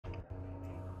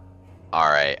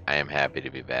Alright, I am happy to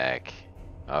be back.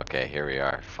 Okay, here we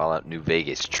are. Fallout New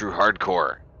Vegas, True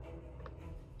Hardcore.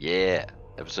 Yeah,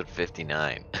 episode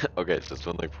 59. Okay, so it's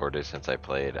been like 4 days since I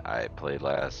played. I played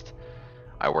last.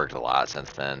 I worked a lot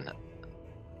since then.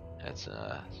 It's,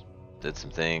 did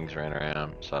some things, ran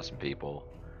around, saw some people.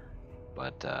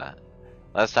 But,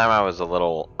 last time I was a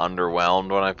little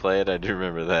underwhelmed when I played. I do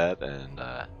remember that. And,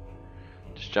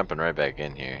 just jumping right back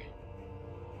in here.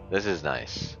 This is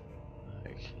nice.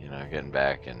 Like, you know, getting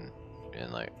back and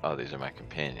being like, oh, these are my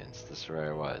companions. This is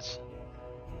where I was.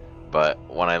 But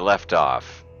when I left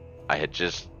off, I had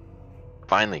just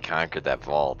finally conquered that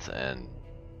vault and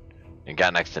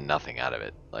got next to nothing out of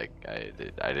it. Like,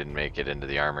 I didn't make it into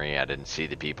the armory. I didn't see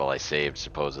the people I saved,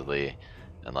 supposedly.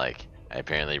 And, like, I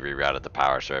apparently rerouted the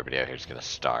power so everybody out here is going to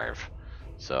starve.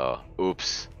 So,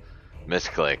 oops.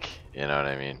 Misclick. You know what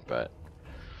I mean? But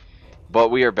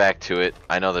we are back to it.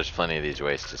 I know there's plenty of these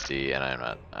ways to see, and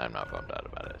I'm not bummed out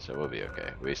about it. So we'll be okay.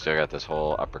 We still got this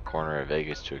whole upper corner of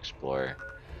Vegas to explore.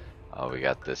 We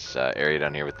got this area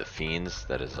down here with the Fiends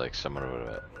that is like somewhat of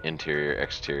an interior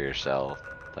exterior cell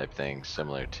type thing,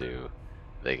 similar to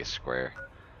Vegas Square.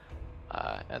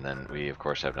 And then we of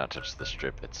course have not touched the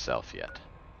strip itself yet.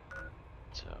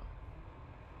 So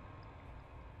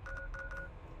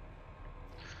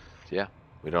yeah.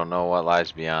 We don't know what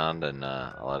lies beyond in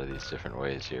a lot of these different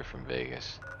ways here from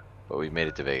Vegas. But we've made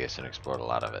it to Vegas and explored a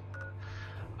lot of it.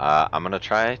 I'm going to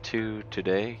try to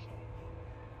today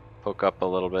poke up a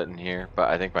little bit in here.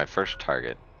 But I think my first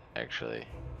target, actually,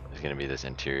 is going to be this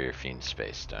interior Fiend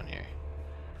space down here.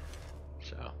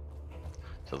 So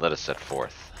let us set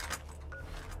forth.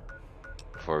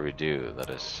 Before we do, let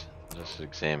us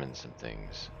examine some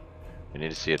things. We need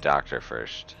to see a doctor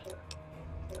first.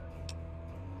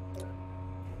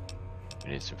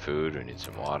 We need some food, we need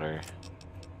some water.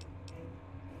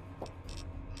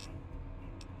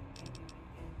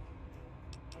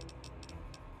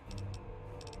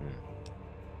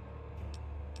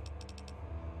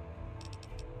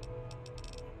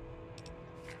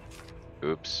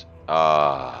 Oops.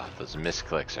 Ah, those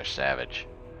misclicks are savage.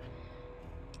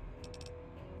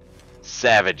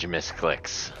 Savage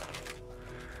misclicks.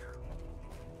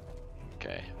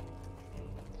 Okay.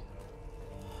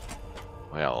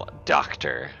 Well,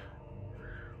 doctor.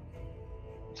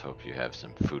 Let's hope you have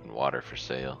some food and water for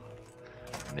sale.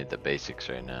 I need the basics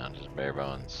right now, just bare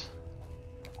bones.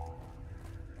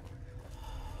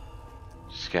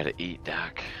 Just gotta eat,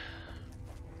 Doc.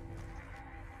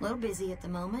 A little busy at the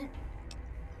moment.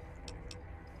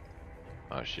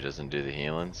 Oh, she doesn't do the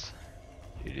healings?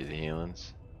 You do the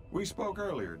healings? We spoke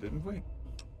earlier, didn't we?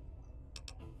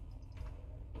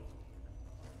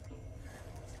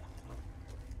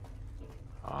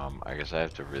 I guess I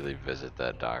have to really visit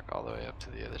that dock all the way up to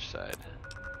the other side.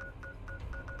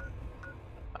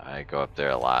 I go up there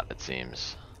a lot, it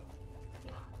seems.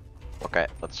 Okay,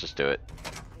 let's just do it.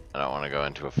 I don't want to go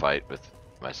into a fight with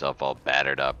myself all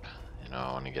battered up. You know,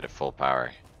 I want to get it full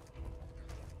power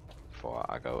before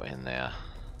I go in there.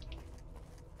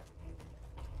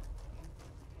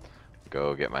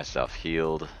 Go get myself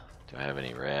healed. Do I have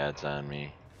any rads on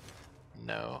me?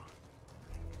 No.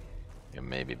 And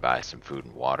maybe buy some food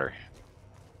and water.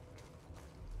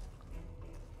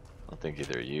 I don't think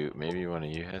either of you, maybe one of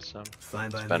you has some? Fine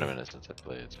by It's been a me. minute since I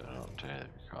played, so I don't entirely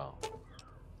recall.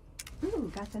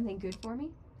 Ooh, got something good for me?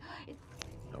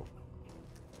 Nope.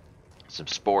 Some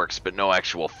sporks, but no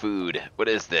actual food. What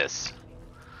is this?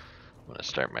 I'm gonna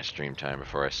start my stream time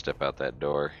before I step out that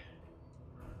door.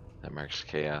 That marks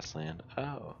Chaos Land.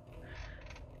 Oh.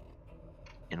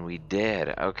 And we did.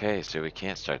 Okay, so we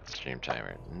can't start the stream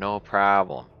timer. No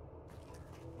problem.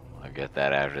 I'll get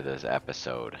that after this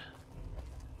episode.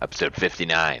 Episode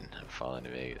 59 of Fallout New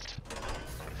Vegas.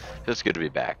 Feels good to be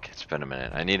back. It's been a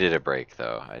minute. I needed a break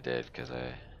though. I did, because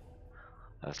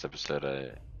last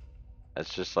episode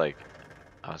it's just like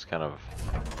I was kind of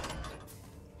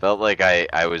felt like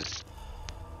I was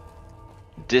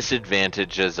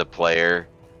disadvantaged as a player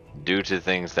due to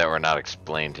things that were not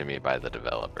explained to me by the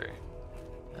developer.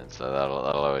 And so that'll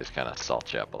always kind of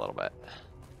salt you up a little bit.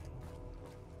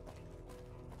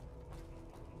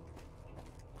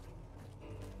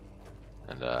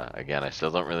 And again, I still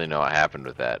don't really know what happened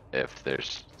with that. If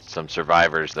there's some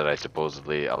survivors that I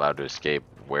supposedly allowed to escape,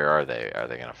 where are they? Are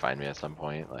they going to find me at some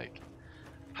point? Like,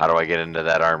 how do I get into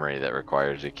that armory that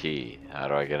requires a key? How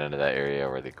do I get into that area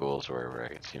where the ghouls were, where I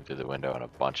could see them through the window and a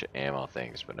bunch of ammo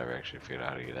things, but never actually figured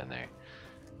out how to get in there?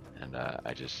 And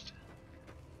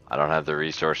I don't have the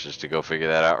resources to go figure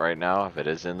that out right now if it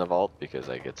is in the vault, because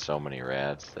I get so many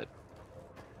rads that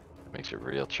it makes it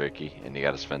real tricky, and you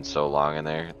got to spend so long in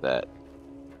there that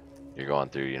You're going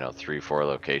through, you know, 3-4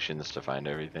 locations to find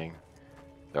everything.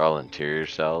 They're all interior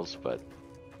cells, but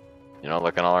you know,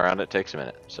 looking all around it takes a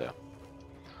minute. So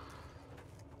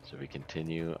we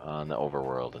continue on the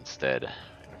overworld instead.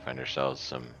 We're gonna find ourselves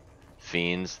some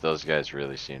fiends. Those guys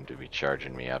really seem to be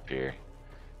charging me up here.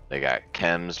 They got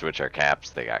chems, which are caps.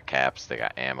 They got caps. They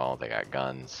got ammo. They got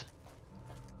guns.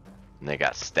 And they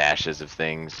got stashes of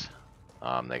things.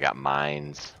 They got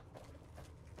mines.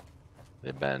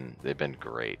 They've been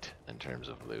great in terms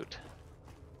of loot.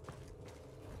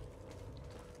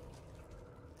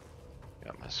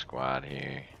 Got my squad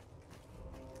here.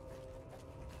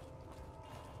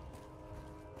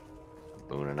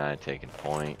 Boone and I taking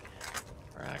point.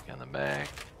 Rack on the back.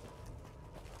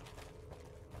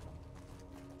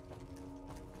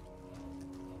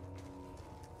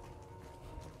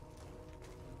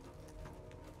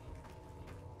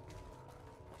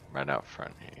 Right out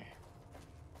front here.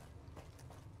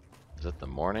 Is it the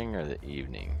morning or the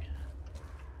evening?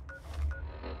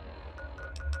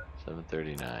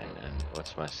 7:39. And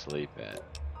what's my sleep at?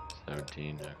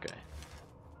 17. Okay.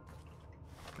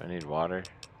 Do I need water?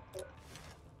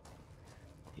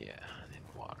 Yeah, I need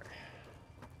water.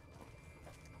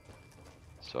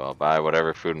 So I'll buy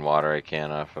whatever food and water I can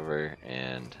off of her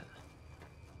and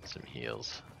some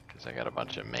heals. Because I got a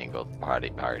bunch of mangled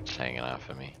body parts hanging off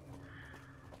of me.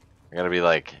 I gotta be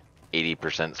like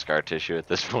 80% scar tissue at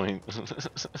this point.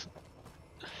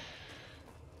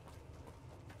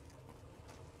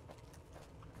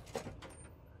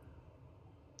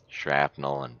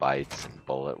 Shrapnel and bites and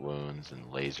bullet wounds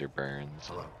and laser burns.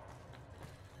 Hello.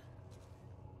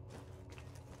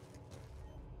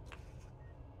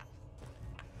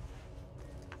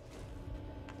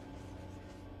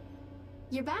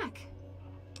 You're back.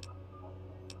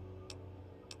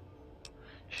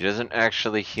 She doesn't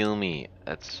actually heal me.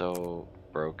 That's so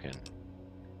broken.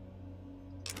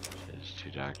 There's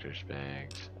 2 doctor's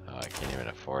bags. Oh, I can't even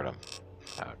afford them.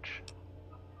 Ouch.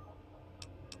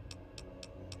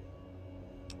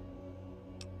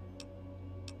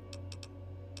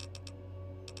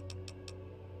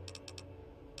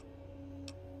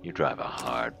 You drive a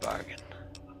hard bargain.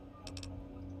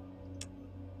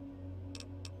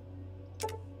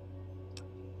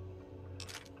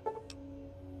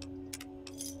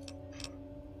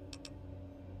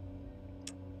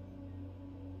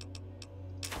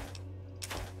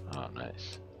 Oh,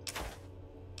 nice.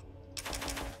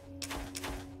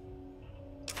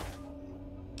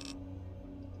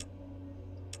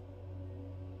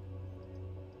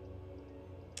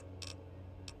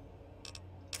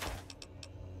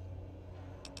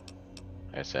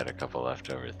 I just had a couple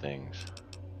leftover things.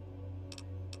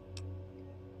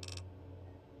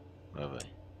 Lovely.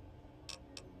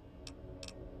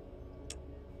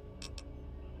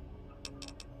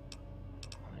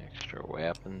 Extra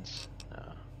weapons? No.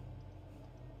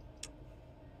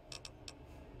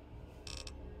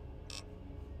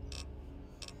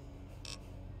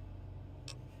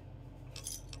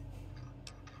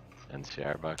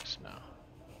 NCR bucks? No.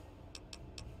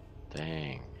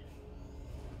 Dang.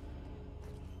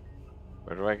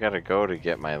 Where do I gotta go to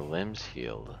get my limbs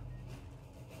healed?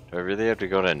 Do I really have to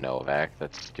go to Novak?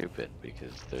 That's stupid,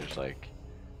 because there's like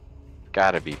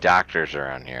gotta be doctors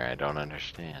around here. I don't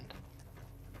understand.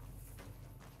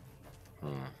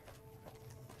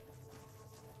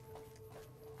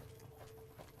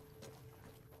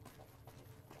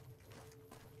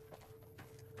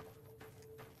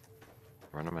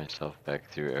 Running myself back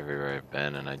through everywhere I've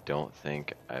been, and I don't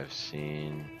think I've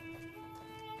seen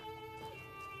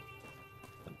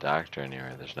a doctor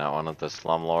anywhere. There's not one at the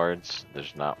slumlords.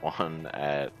 There's not one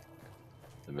at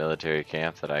the military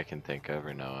camp that I can think of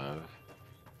or know of.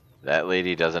 That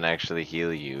lady doesn't actually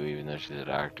heal you, even though she's a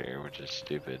doctor, which is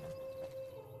stupid.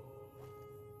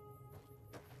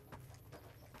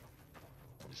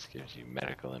 Just gives you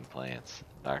medical implants,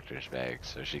 doctor's bags.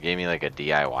 So she gave me like a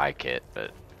DIY kit,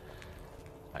 but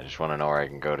I just want to know where I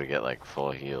can go to get like full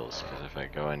heals. Because if I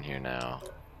go in here now,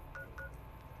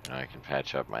 you know, I can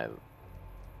patch up my...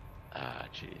 Ah,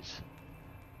 jeez.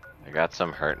 I got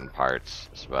some hurting parts,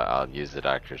 but I'll use the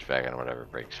doctor's bag on whatever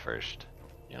breaks first,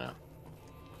 you know?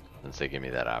 Since they give me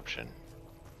that option.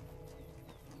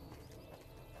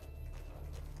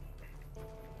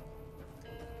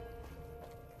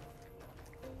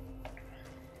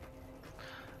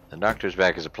 The doctor's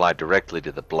bag is applied directly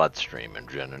to the bloodstream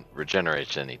and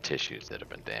regenerates any tissues that have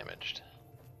been damaged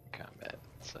in combat.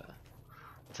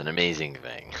 It's an amazing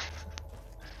thing.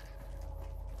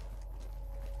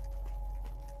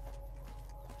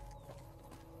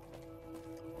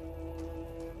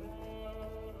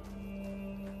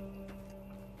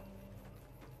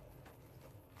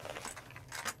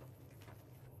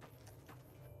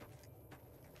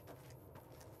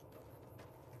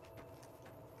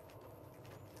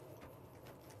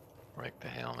 Break the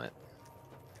helmet.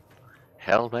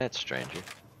 Helmet, stranger.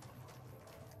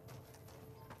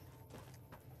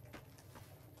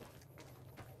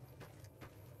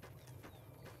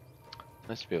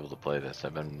 Nice to be able to play this.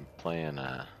 I've been playing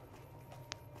that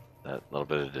little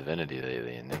bit of Divinity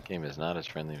lately, and that game is not as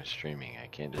friendly with streaming. I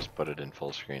can't just put it in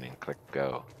full screen and click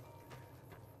go.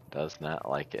 Does not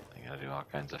like it. I gotta do all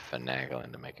kinds of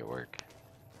finagling to make it work.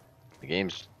 The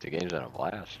game's been a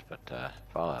blast, but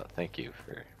Fallout, thank you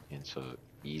for being so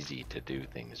easy to do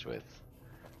things with.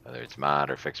 Whether it's mod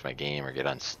or fix my game or get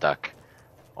unstuck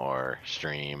or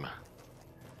stream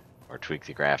or tweak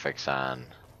the graphics on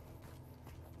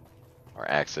or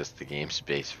access the game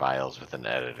space files with an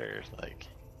editor, like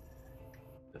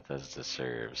Bethesda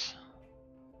serves.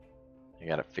 I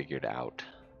got it figured out.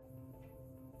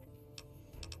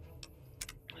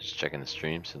 Just checking the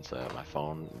stream since my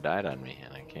phone died on me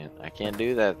and I can't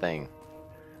do that thing.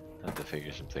 I have to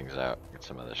figure some things out, get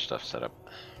some other stuff set up.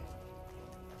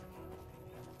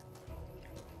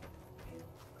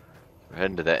 We're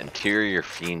heading to that interior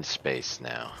Fiend space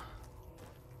now.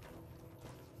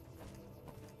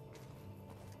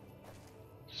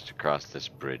 Just across this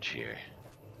bridge here.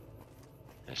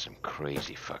 There's some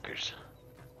crazy fuckers.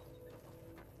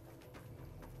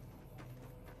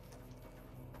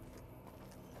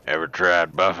 Ever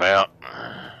tried Buff Out?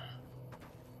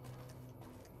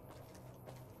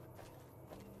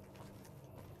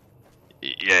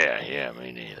 Yeah,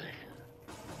 me neither.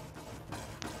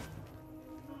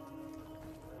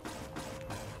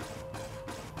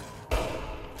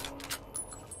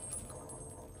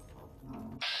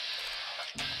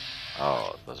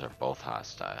 Oh, those are both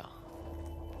hostile.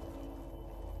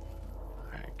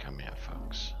 Alright, come here,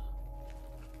 folks.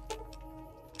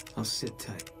 I'll sit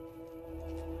tight.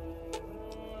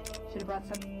 Should have brought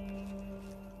some.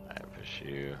 I push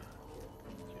you.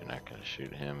 You're not gonna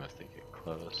shoot him if they get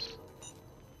close.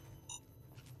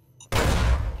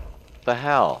 What the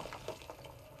hell?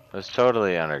 It was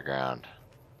totally underground.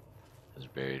 It was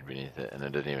buried beneath it, and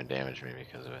it didn't even damage me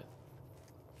because of it.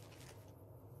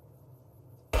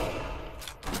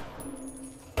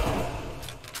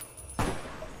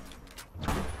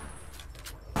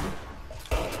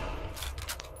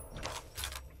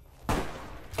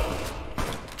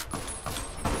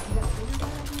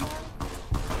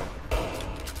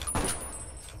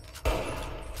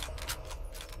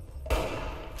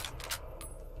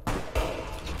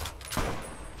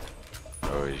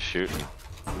 Oh, he's shooting.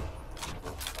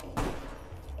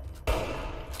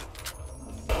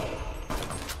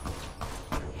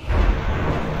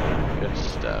 Good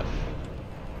stuff.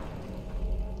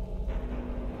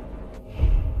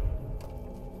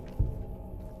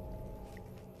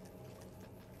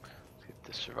 Let's get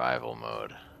the survival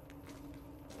mode.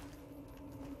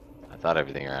 I thought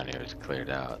everything around here was cleared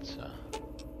out, so.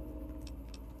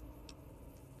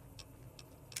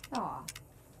 Aw.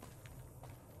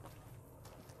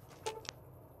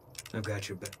 I've got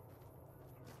your back.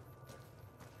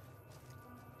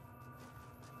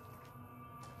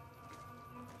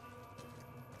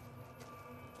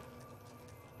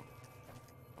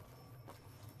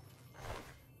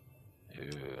 Ooh.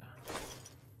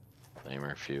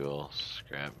 Flamer fuel,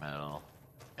 scrap metal,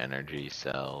 energy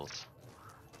cells.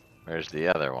 Where's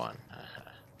the other one?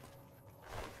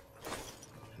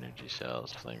 Energy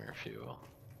cells, flamer fuel.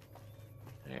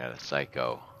 I got a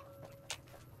psycho.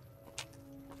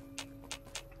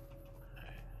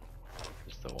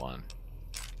 Just the one.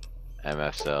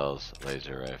 MF cells,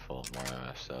 laser rifle, more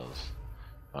MF cells.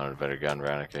 Wanted a better gun,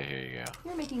 Veronica? Here you go.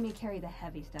 You're making me carry the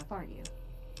heavy stuff, aren't you?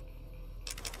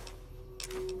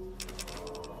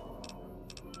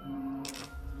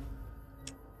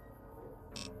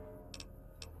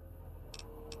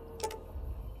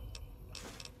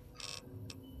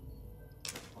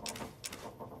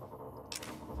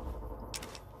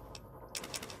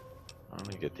 Let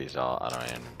me get these all out of my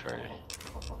inventory.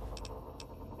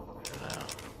 For now.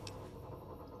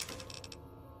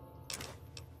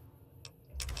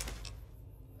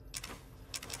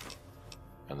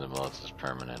 And the bullets is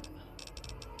permanent.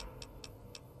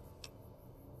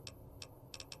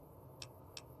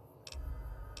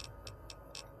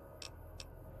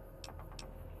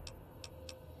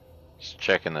 Just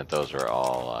checking that those were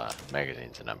all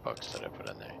magazines and not books that I put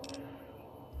in there.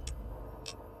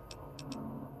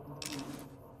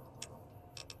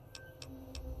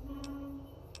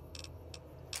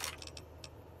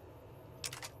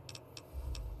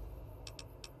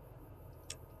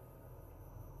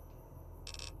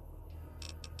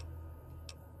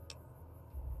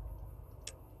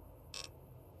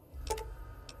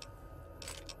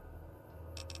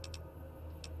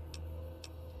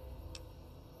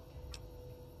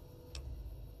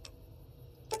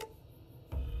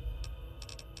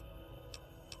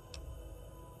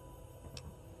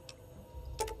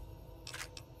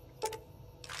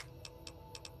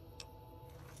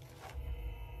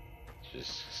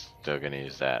 just still gonna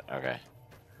use that. Okay.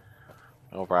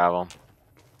 No problem.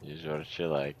 Use what you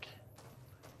like.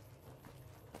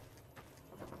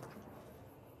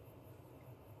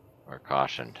 We're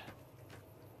cautioned.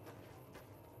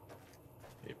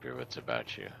 Keep your wits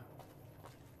about you.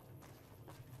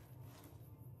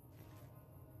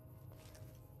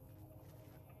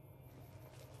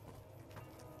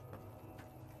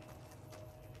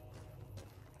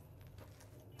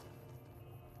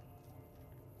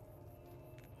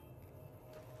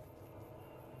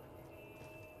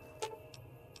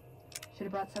 Should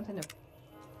have brought something to.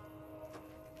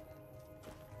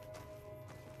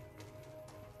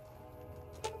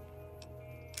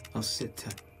 I'll sit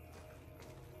tight.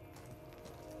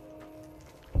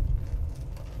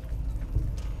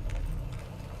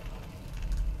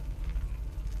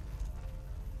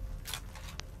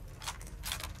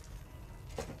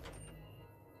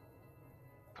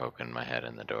 Poking my head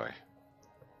in the door.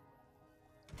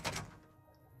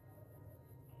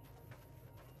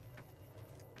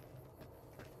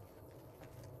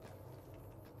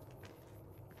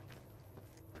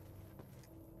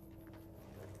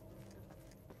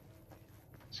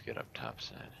 Let's get up top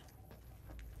side.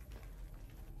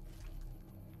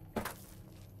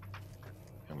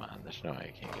 Come on, there's no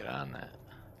way I can't get on that.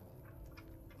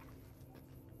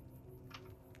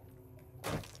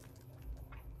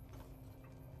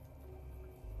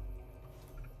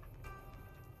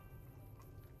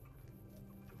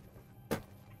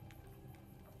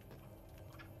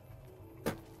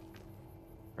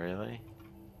 Really?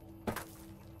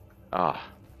 Oh,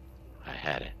 I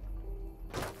had it.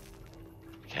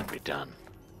 Can't be done.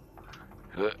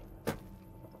 Alright,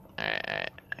 I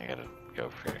gotta go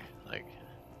for, like,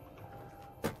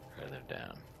 further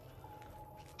down.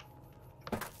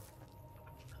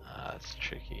 Ah, that's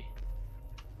tricky.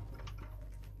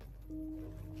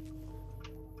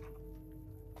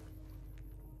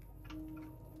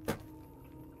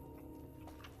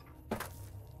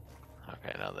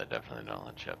 Okay, no, they definitely don't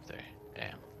let you up there.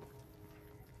 Damn.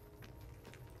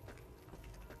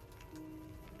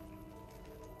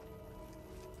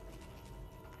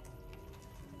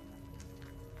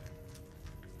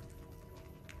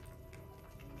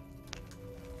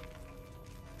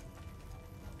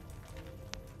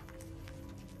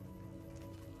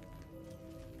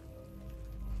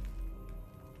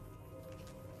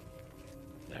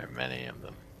 There are many of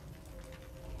them.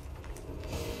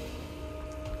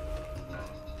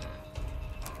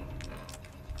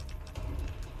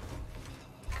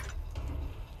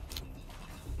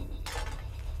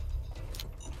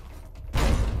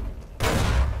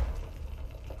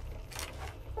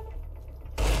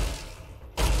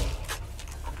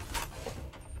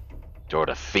 Door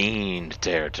to Fiend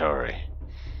territory.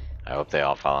 I hope they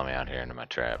all follow me out here into my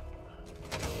trap.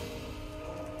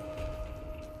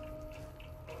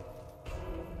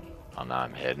 Oh, now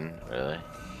I'm hidden? Really?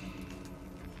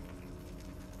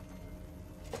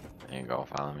 They ain't gonna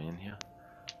follow me in here?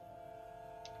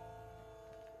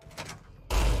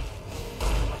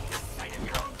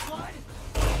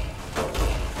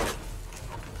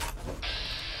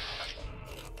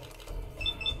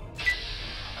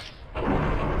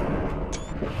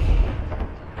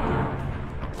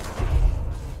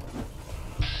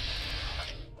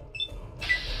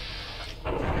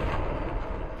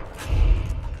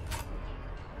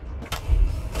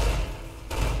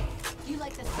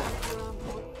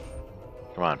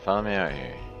 Come on, follow me out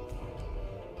here.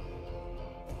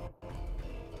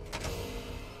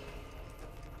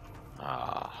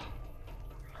 Ah,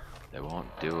 they won't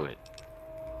do it.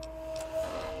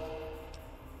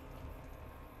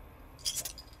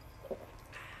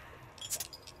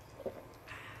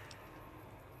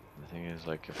 The thing is,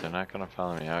 like, if they're not gonna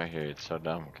follow me out here, it's so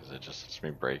dumb because it just lets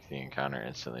me break the encounter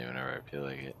instantly whenever I feel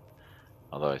like it.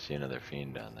 Although I see another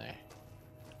fiend down there.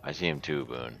 I see him too,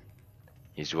 Boone.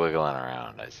 He's wiggling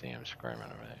around. I see him squirming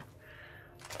over there.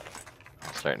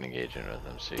 I'll start engaging with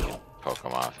him so you can poke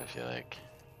him off if you like.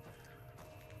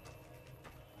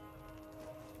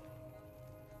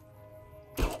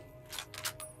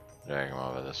 Drag him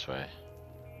over this way.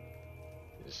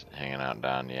 He's hanging out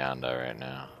down yonder right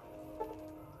now.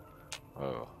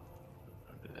 Whoa.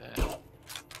 Don't do that.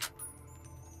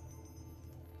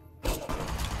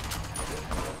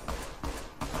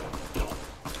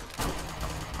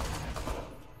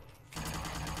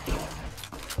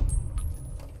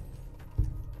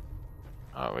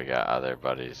 Oh, we got other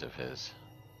buddies of his.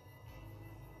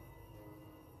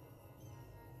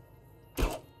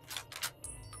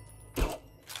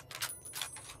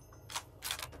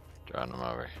 Drawing them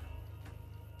over.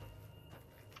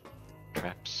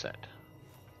 Trap set.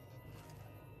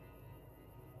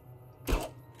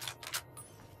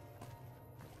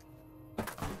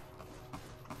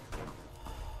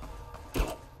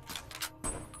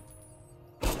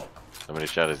 Somebody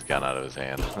shot his gun out of his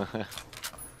hand.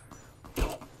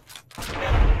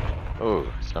 Oh,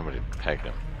 somebody pegged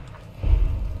him.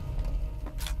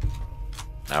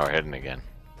 Now we're hitting again.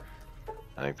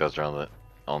 I think those are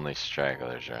only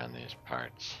stragglers around these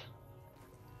parts.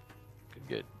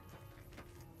 Good.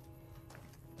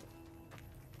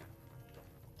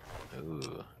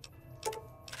 Ooh.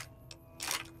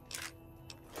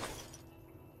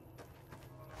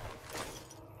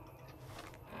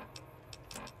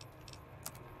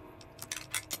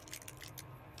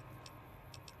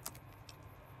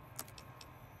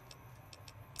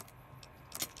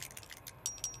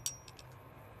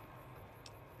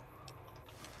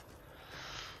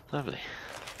 Lovely.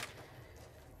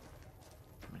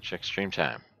 Let me check stream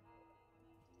time.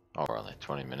 Oh, we're only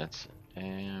 20 minutes.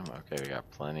 Damn, okay, we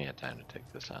got plenty of time to take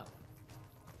this out.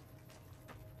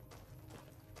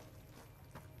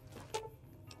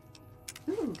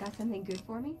 Ooh, got something good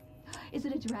for me? Is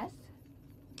it a dress?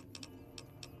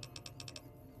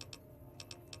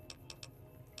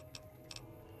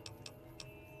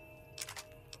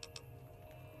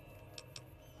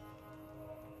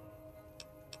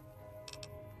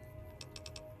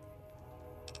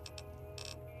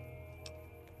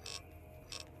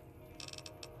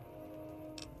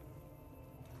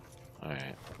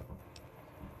 Alright.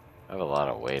 I have a lot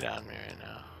of weight on me right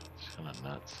now. It's kind of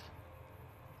nuts.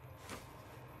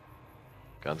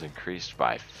 Guns increased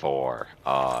by 4.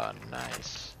 Oh,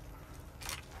 nice.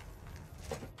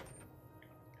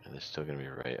 And they're still gonna be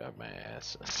right up my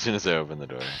ass as soon as I open the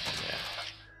door. Yeah.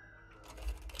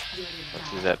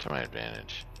 Let's use that to my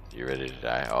advantage. You ready to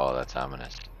die? Oh, that's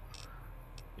ominous.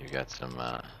 You got some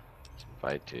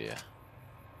fight to you.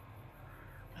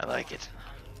 I like it.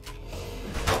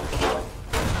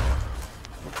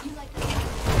 You like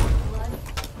blood?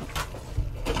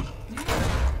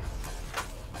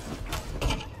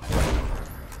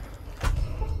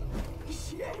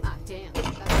 Ah, damn.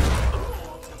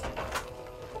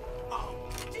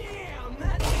 Damn,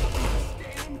 that's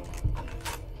stand.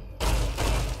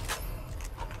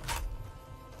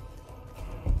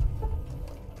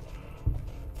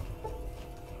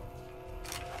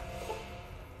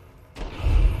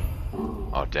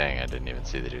 Oh dang, I didn't even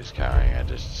see that he was cowering. I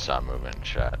just saw movement and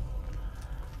shot.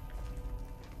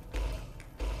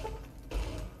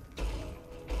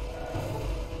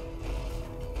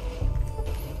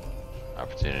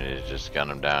 Opportunity to just gun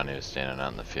him down. He was standing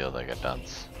out in the field like a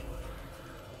dunce.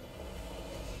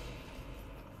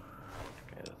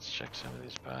 Okay, let's check some of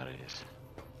these bodies.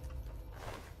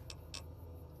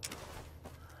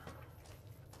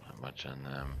 Not much on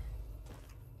them.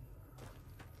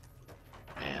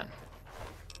 Man.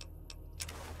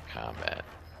 Combat.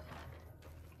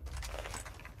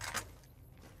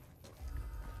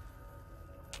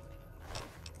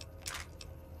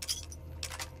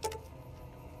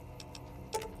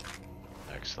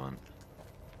 Excellent.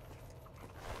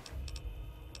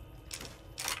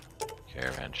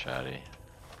 Caravan shoddy.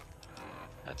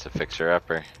 That's a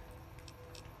fixer-upper.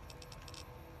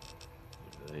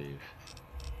 I believe.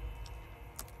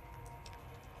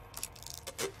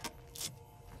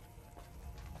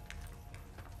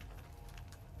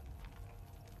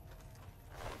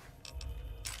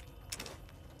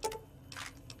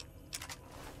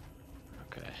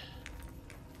 Okay.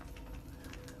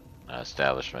 I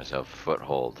established myself a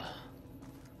foothold.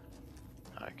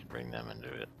 I can bring them into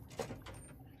it.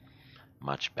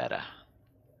 Much better.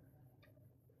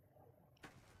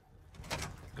 I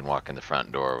can walk in the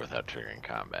front door without triggering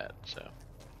combat, so.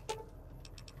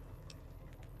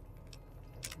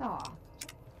 Aw.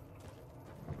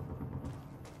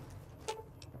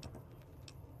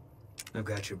 I've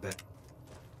got your back.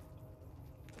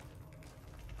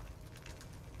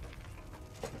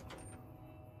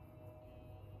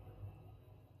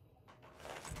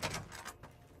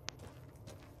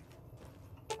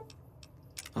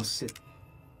 I'll sit.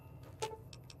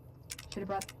 Should have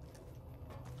brought.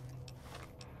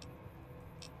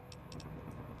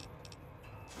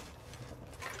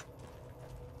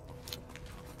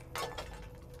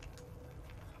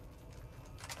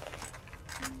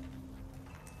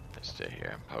 I stay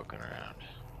here, I'm poking around.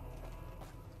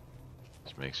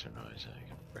 Just make some noise, I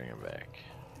can bring him back.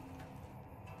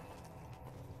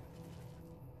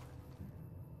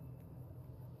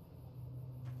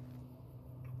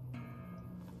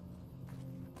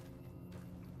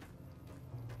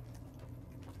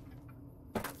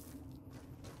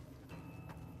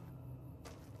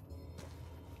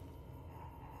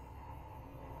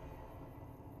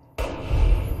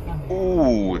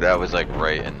 Ooh, that was like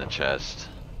right in the chest.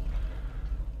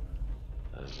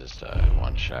 That was just a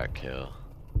one-shot kill.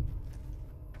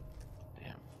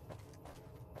 Damn.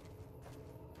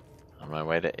 On my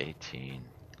way to 18.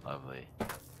 Lovely.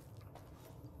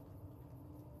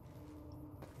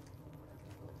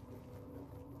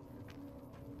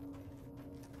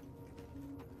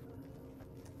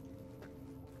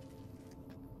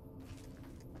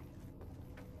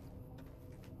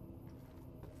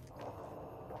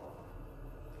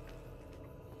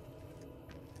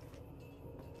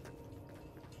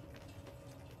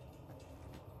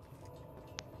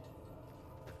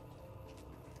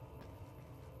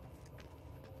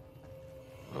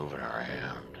 Moving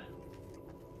around.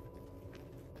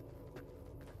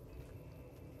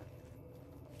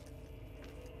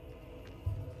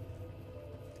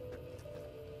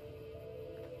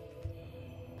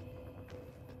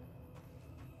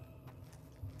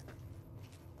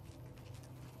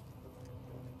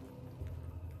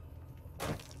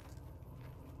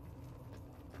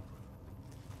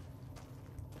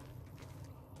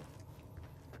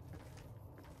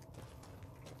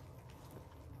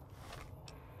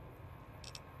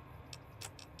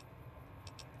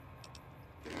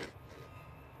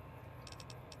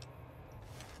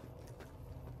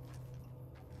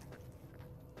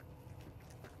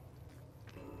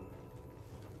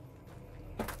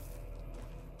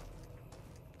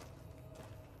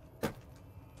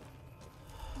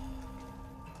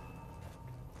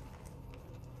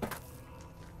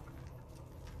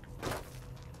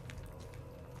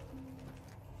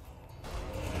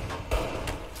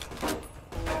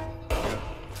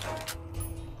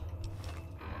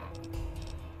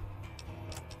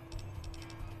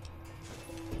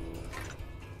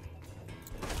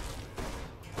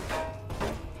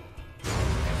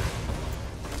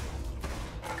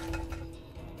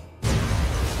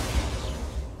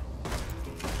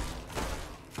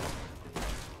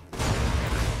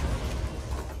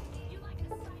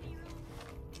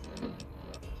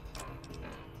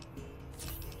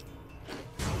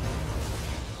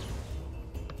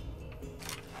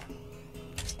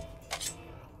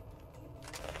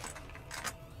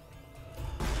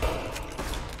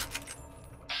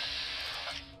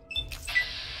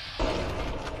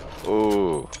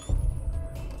 Ooh.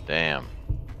 Damn.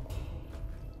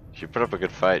 She put up a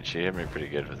good fight. She hit me pretty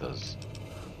good with those.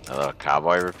 That little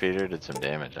cowboy repeater did some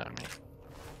damage on me.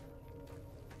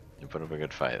 You put up a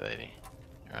good fight, lady.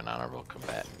 You're an honorable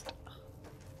combatant.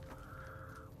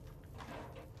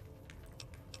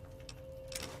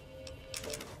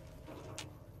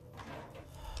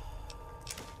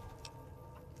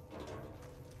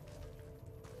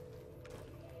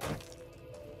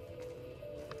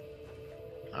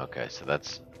 Okay, so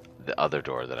that's the other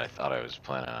door that I thought I was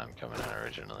planning on coming in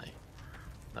originally.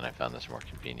 Then I found this more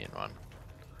convenient one.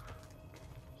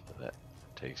 So that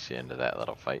takes you into that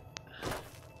little fight.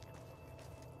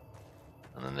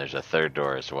 And then there's a third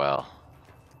door as well,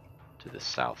 to the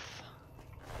south.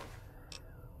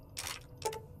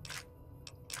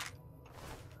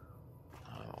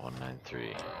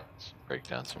 193. Let's break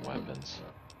down some weapons.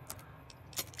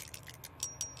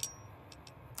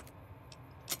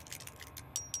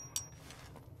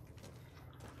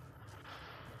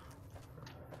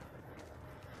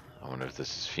 I wonder if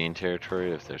this is Fiend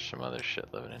territory, if there's some other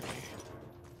shit living in here.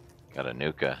 Got a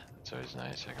Nuka. That's always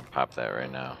nice. I can pop that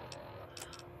right now.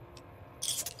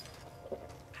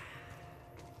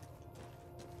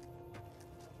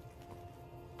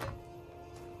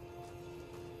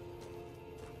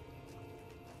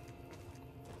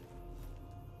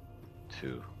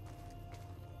 Two.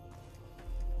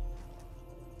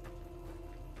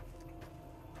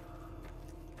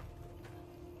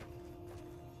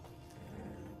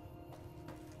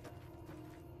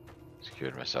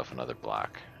 Secured myself another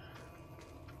block.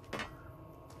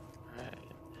 Alright.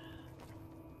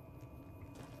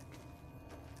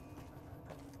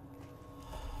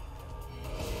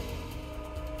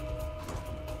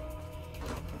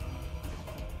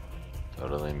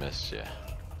 Totally missed ya.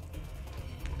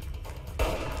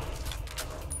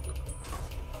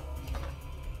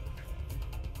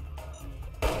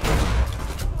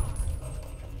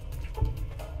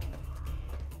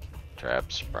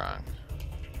 Trap sprung.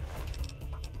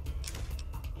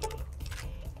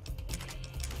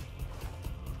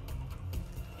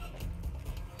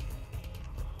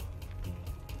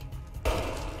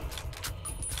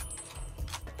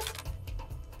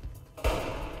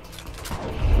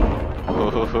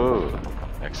 Woohoo!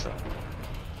 Excellent.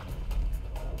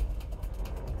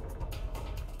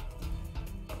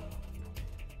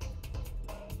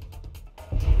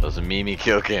 Those Mimi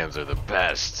kill cams are the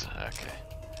best. Okay.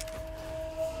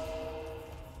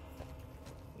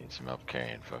 Need some help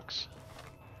carrying, folks.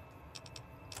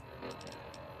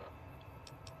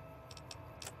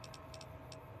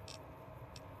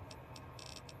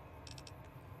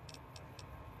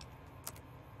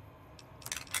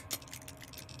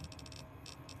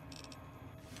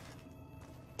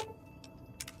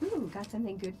 got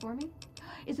something good for me?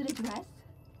 Is it a dress?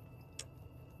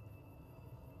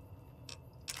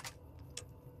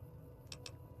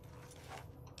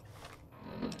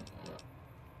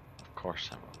 Of course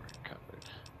I'm overcovered.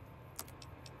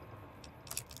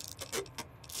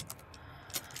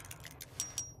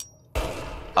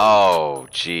 Oh,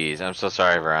 jeez. I'm so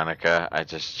sorry, Veronica. I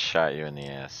just shot you in the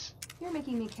ass. You're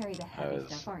making me carry the heavy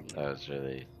stuff, aren't you? That was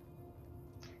really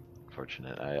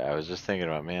fortunate. I was just thinking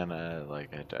about, man,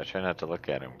 like, I try not to look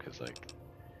at him, because, like,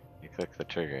 you click the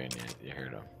trigger and you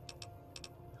hurt him.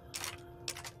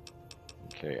 You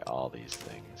carry all these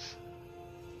things.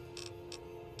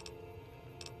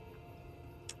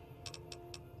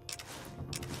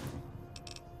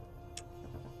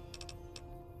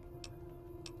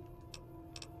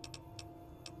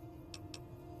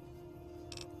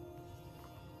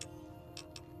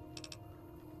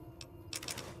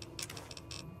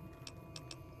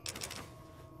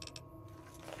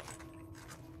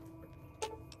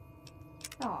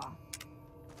 Aw.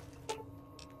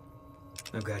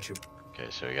 I've got you.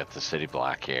 Okay, so we got the city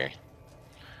block here.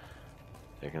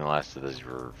 Taking the last of these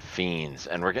fiends,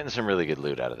 and we're getting some really good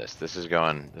loot out of this. This is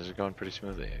going pretty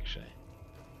smoothly, actually.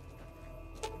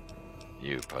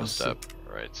 You post up,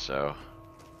 right? So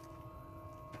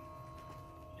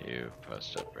you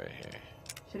post up right here.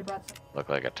 Should have brought some. Look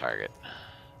like a target.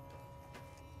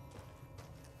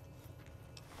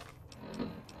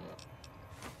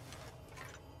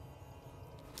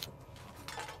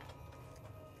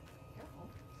 Careful.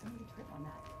 Somebody trip on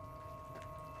that.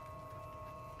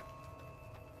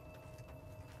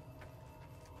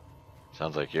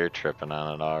 Sounds like you're tripping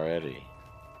on it already.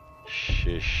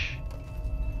 Shish.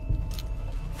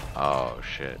 Oh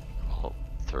shit. Hold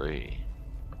 3.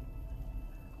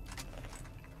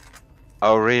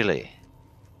 Oh really?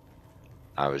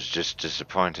 I was just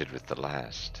disappointed with the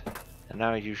last. And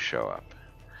now you show up.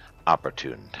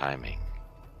 Opportune timing.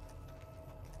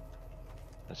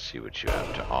 Let's see what you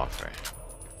have to offer.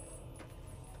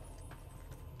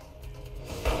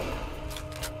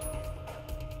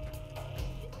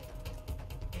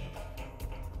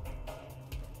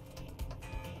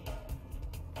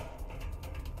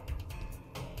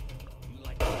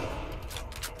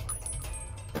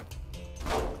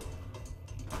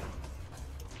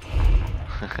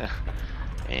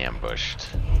 Ambushed.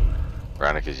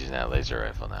 Veronica's using that laser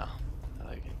rifle now. I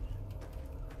like it.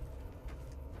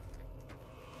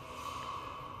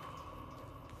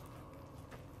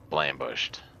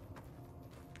 Blambushed.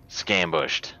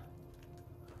 Scambushed.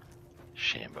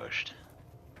 Shambushed.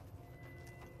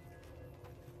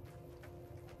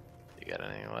 You got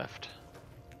anything left?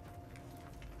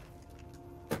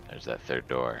 There's that third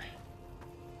door.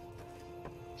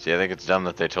 See, I think it's dumb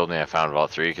that they told me I found Vault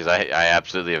 3, because I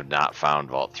absolutely have not found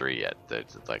Vault 3 yet.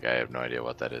 It's like, I have no idea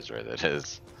what that is, where that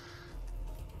is.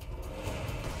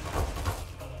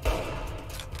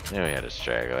 Then we had a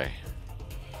straggler.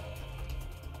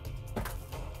 Get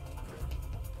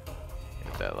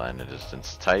that line of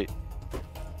distance tight.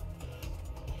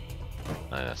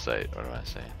 Line of sight, what am I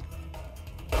saying?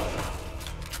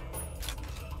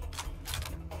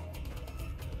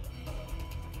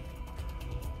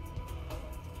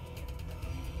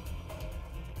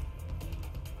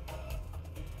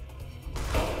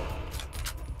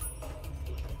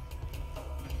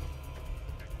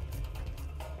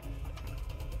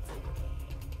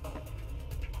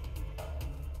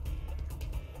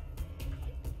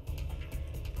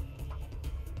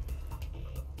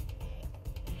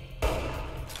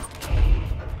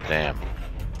 Damn.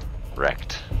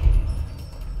 Wrecked.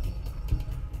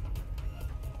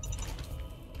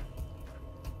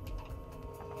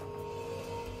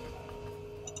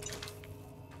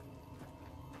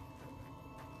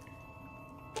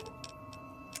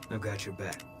 I've got your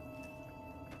back.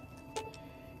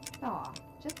 Aw,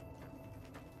 just.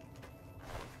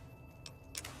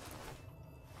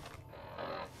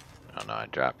 Oh no, I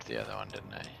dropped the other one,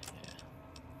 didn't I? Yeah.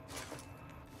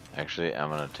 Actually, I'm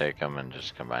gonna take them and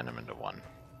just combine them into one.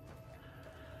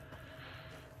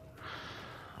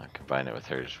 I'll combine it with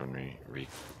hers when we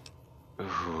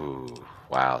Ooh,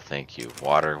 wow, thank you.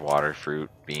 Water, fruit,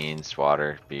 beans,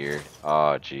 water, beer.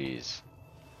 Oh, jeez.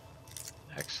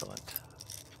 Excellent.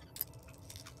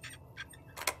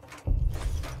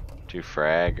 2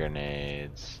 frag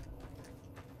grenades.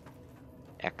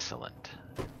 Excellent.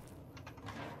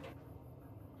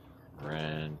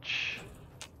 Wrench.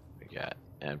 We got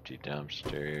empty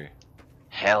dumpster.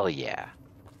 Hell yeah.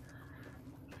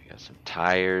 We got some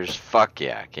tires. Fuck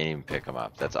yeah. Can't even pick them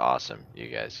up. That's awesome. You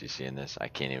guys, you seeing this? I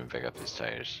can't even pick up these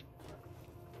tires.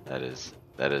 That is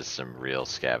some real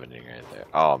scavenging right there.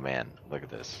 Oh man, look at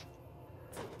this.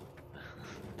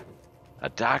 A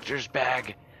doctor's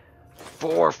bag.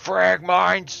 4 frag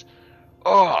mines.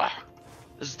 Oh,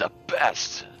 this is the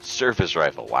best. Surface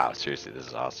rifle. Wow, seriously, this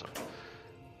is awesome.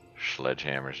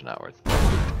 Sledgehammer's not worth it.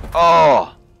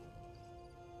 Oh!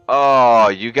 Oh,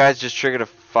 you guys just triggered a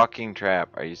fucking trap.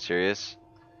 Are you serious?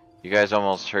 You guys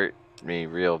almost hurt me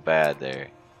real bad there.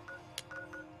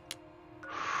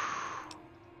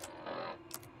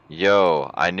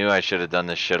 Yo, I knew I should have done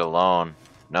this shit alone.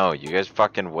 No, you guys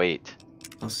fucking wait.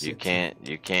 You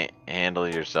can't handle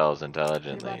yourselves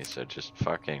intelligently, so just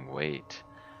fucking wait.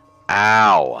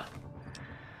 Ow!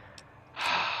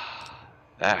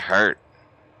 That hurt.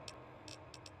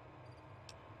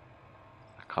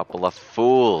 A couple of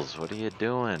fools. What are you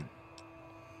doing?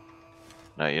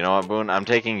 No, you know what, Boone? I'm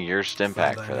taking your stim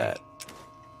pack for that.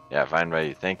 Yeah, fine by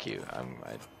you. Thank you.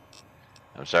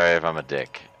 I'm sorry if I'm a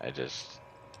dick. It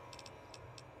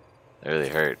really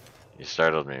hurt. You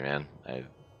startled me, man.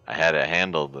 I had it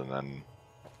handled, and then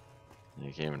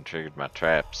you came and triggered my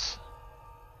traps.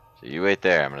 So you wait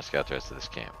there. I'm gonna scout the rest of this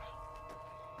camp.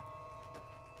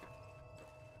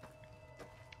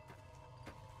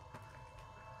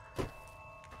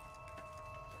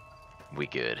 We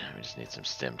good. We just need some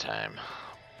stim time.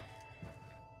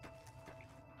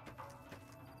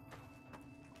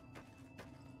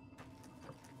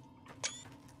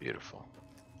 Beautiful.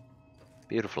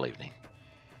 Beautiful evening.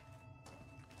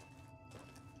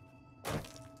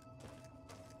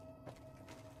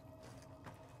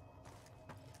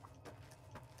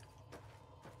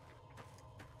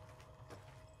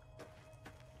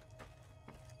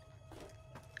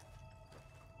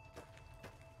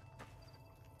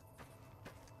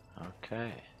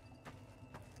 Okay.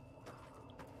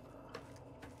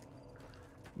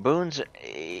 Boone's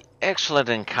excellent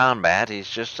in combat. He's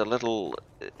just a little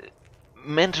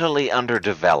mentally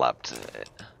underdeveloped.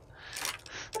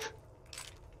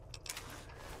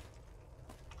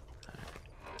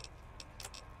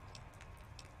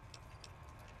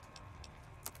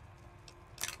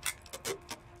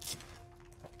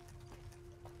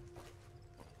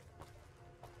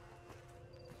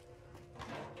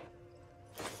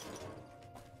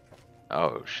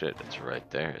 Oh shit, it's right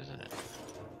there, isn't it?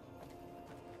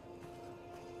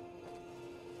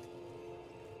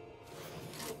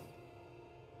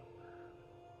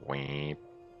 Weep,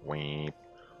 weep.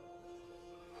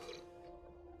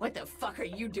 What the fuck are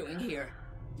you doing here?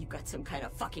 You got some kind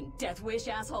of fucking death wish,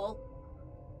 asshole?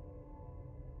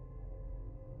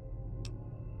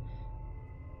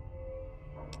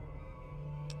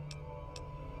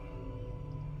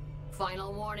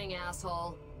 Final warning,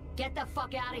 asshole. Get the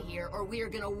fuck out of here, or we are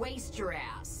gonna waste your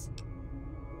ass.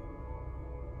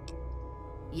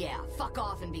 Yeah, fuck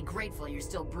off and be grateful you're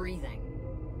still breathing.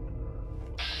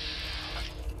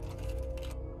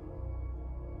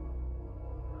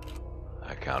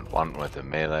 I count one with a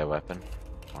melee weapon,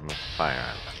 one with a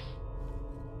firearm.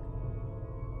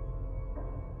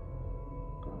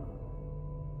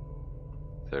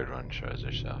 Third one shows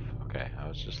herself. Okay, I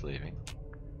was just leaving.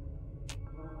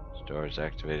 This door is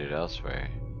activated elsewhere.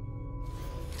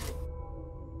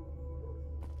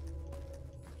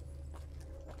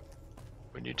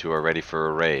 When you two are ready for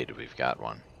a raid, we've got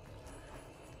one.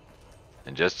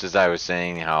 And just as I was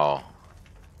saying how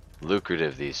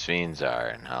lucrative these fiends are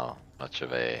and how much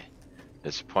of a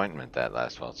disappointment that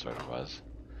last vault sort of was,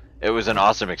 it was an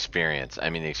awesome experience.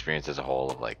 I mean, the experience as a whole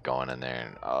of like going in there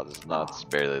and oh, this nuts,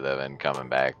 barely living, coming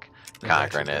back,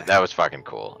 conquering it. That was fucking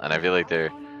cool. And I feel like they're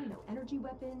no energy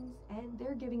weapons, and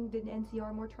they're giving the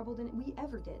NCR more trouble than we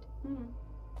ever did.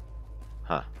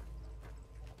 Huh.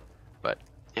 But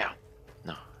yeah,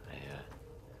 no,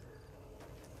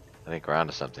 I think we're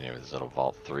onto something here with this little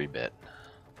Vault 3 bit.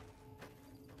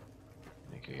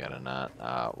 I think we gotta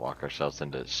not walk ourselves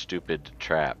into stupid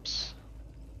traps.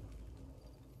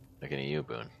 Looking at you,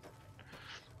 Boone.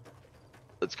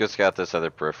 Let's go scout this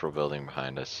other peripheral building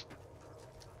behind us.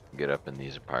 Get up in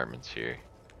these apartments here.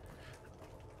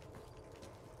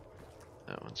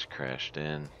 That one's crashed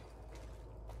in.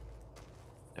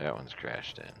 That one's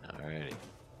crashed in. Alrighty.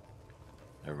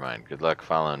 Never mind. Good luck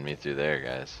following me through there,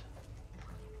 guys.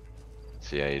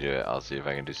 See how you do it. I'll see if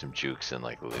I can do some jukes and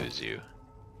like lose you.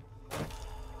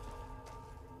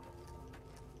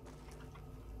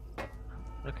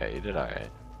 Okay, you did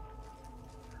alright.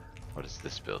 What is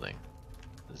this building?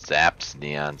 Zapp's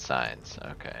neon signs.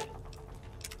 Okay.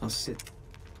 I'll sit.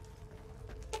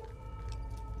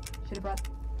 Should have brought.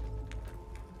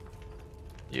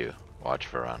 You. Watch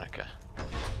Veronica.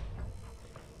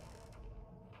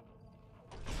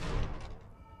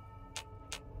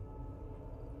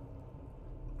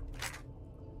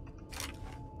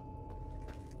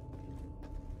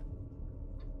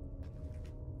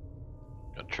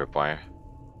 Tripwire.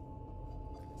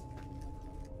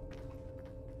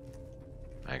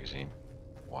 Magazine.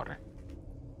 Water.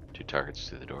 2 targets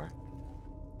through the door.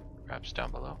 Perhaps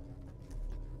down below.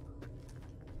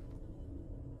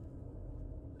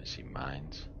 I see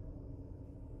mines.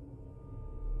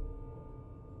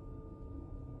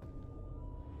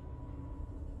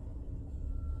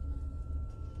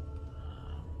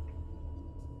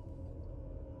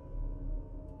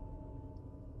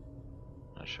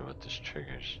 Not sure what this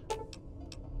triggers.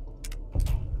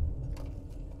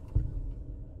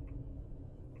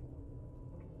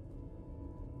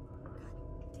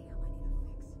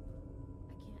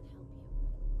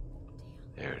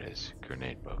 There it is,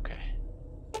 grenade bouquet.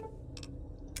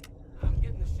 I'm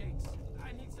getting the shakes.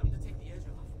 I need something to take the edge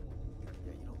off.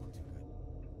 Yeah, you don't look too good.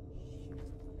 Shit,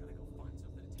 I gotta go find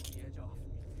something to take the edge off.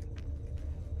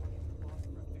 Boss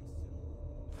for a fix soon.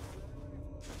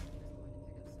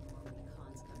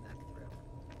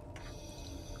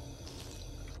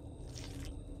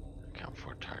 Count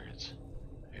 4 targets.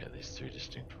 I got these 3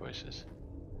 distinct voices.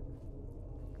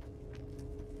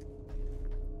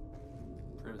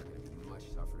 It's gonna be much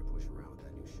tougher to push around with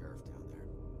that new sheriff down there.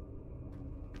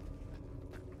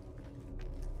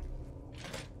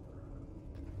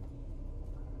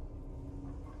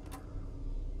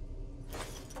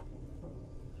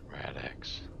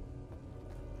 Rad-X.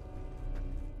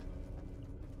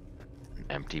 An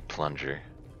empty plunger.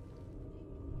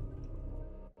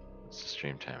 What's the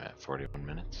stream time at? 41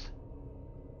 minutes?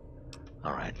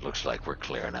 Alright, looks like we're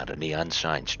clearing out a neon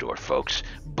sign store, folks.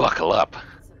 Buckle up.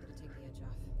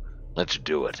 Let's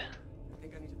do it. I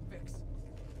think I need a fix.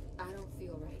 I don't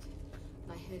feel right.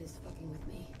 My head is fucking with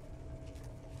me.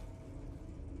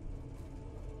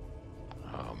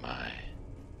 Oh my.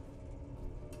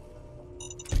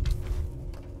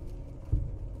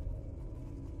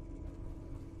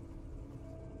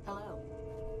 Hello.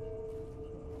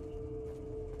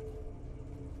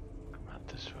 Come out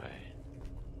this way.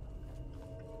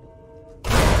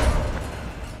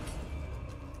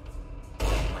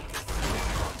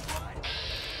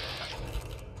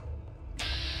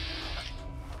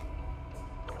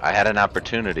 I had an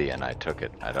opportunity and I took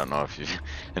it. I don't know if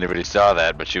anybody saw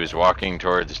that, but she was walking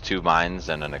towards 2 mines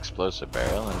and an explosive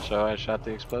barrel, and so I shot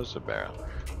the explosive barrel.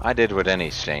 I did what any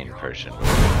sane person would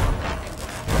do.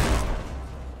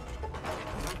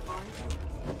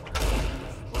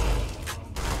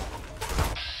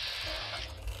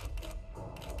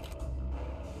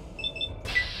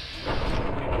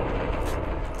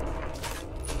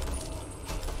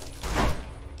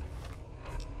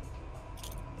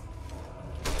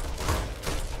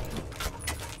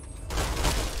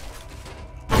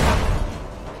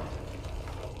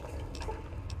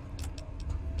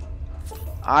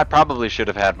 I probably should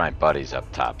have had my buddies up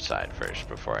top side first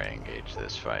before I engage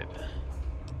this fight.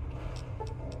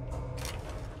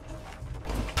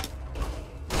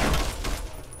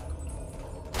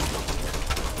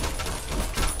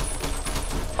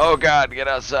 Oh god, get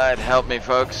outside. Help me,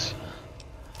 folks.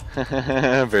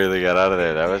 Barely got out of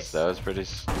there. That was pretty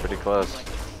close.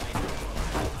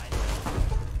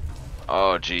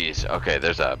 Oh jeez. Okay,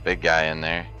 there's a big guy in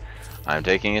there. I'm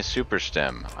taking a super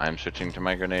stim. I'm switching to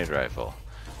my grenade rifle.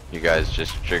 You guys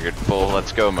just triggered full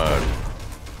let's go mode.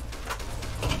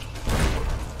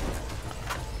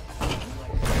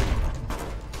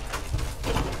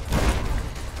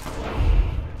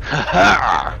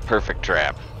 Perfect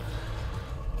trap.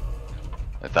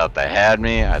 I thought they had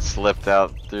me. I slipped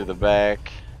out through the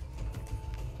back.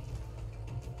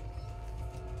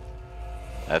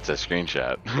 That's a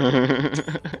screenshot.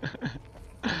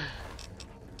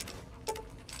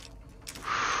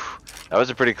 That was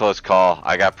a pretty close call.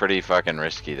 I got pretty fucking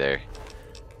risky there.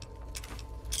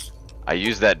 I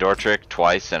used that door trick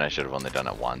twice and I should have only done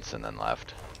it once and then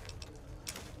left.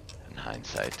 In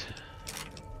hindsight.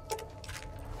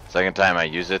 Second time I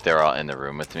used it, they were all in the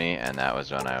room with me, and that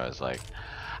was when I was like,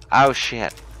 oh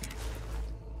shit.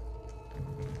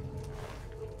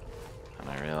 And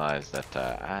I realized that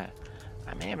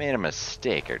I may have made a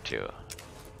mistake or two.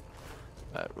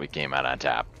 But we came out on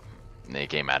top. And they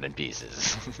came out in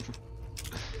pieces.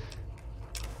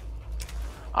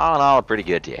 All in all, a pretty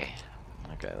good day.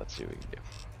 Okay, let's see what we can do.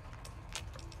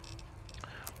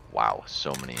 Wow,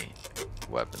 so many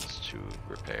weapons to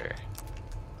repair.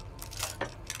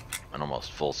 An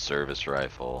almost full service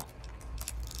rifle.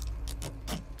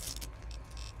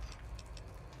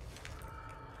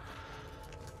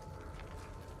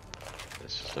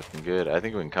 This is looking good. I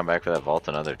think we can come back for that vault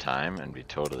another time and be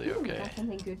totally okay. Got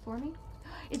something good for me?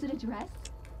 Is it a dress?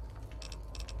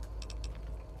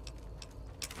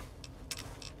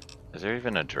 Is there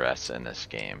even a dress in this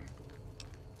game?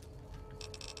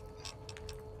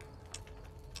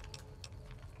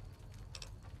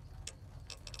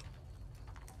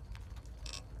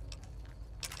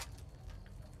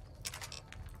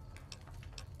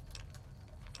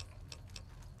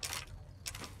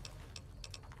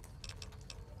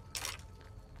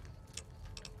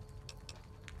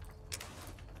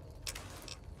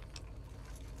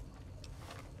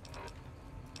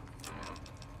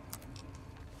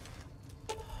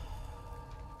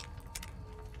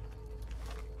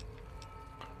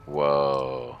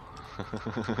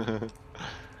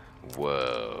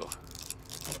 Whoa.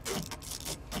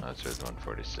 That's worth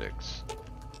 146.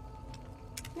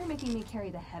 You're making me carry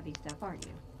the heavy stuff, aren't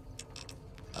you?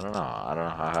 I don't know. I don't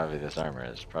know how heavy this armor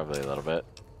is. Probably a little bit.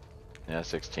 Yeah,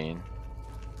 16.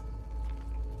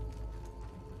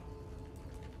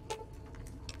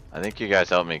 I think you guys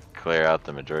helped me clear out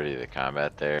the majority of the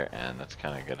combat there, and that's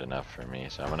kind of good enough for me.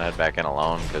 So I'm gonna head back in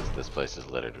alone because this place is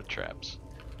littered with traps.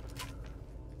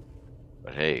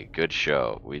 But hey, good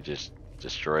show. We just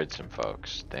destroyed some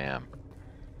folks. Damn.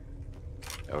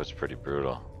 That was pretty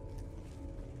brutal.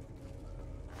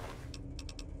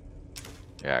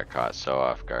 Yeah, I caught so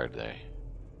off guard there.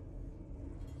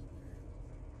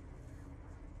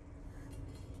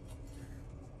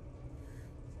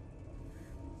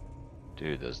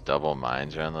 Dude, those double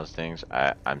mines around those things,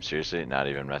 I'm seriously not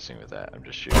even messing with that. I'm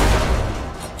just shooting.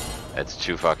 It's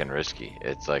too fucking risky.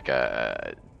 It's like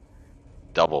a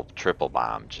double, triple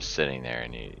bomb just sitting there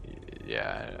and you,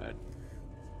 yeah.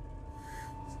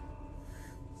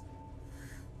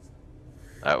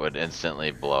 That would instantly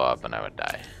blow up and I would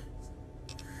die.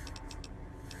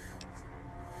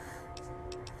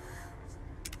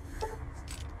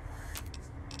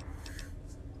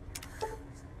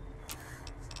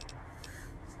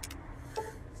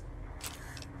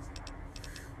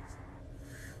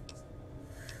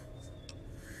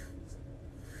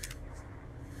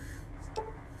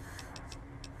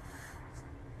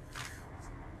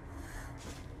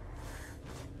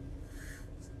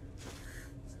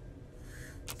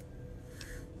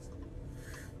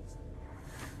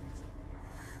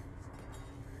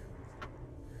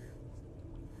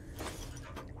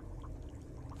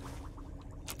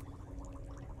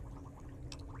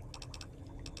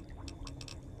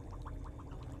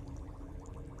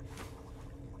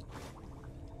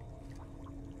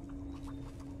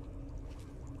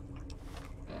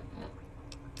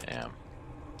 Damn.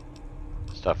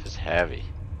 Stuff is heavy.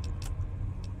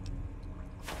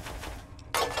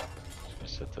 Just gonna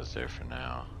set those there for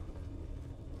now.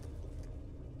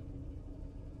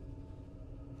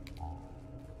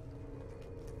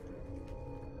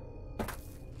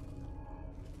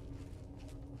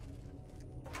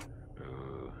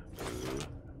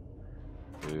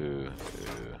 Ooh.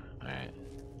 Alright.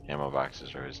 Ammo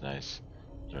boxes are always nice.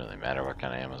 Doesn't really matter what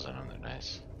kind of ammo's in them, they're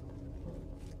nice.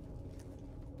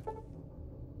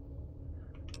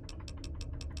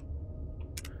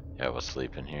 Yeah, we'll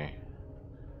sleep in here.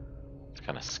 It's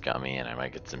kind of scummy and I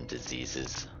might get some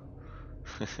diseases.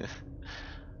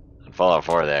 In Fallout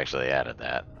 4 they actually added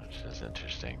that, which is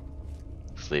interesting.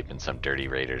 Sleep in some dirty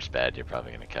raider's bed, you're probably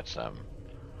going to catch some.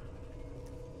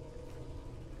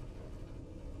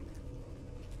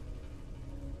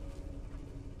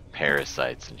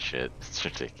 Parasites and shit. It's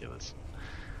ridiculous.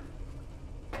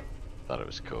 Thought it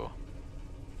was cool.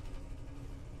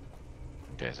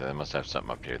 Okay, so they must have something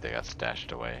up here they got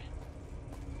stashed away.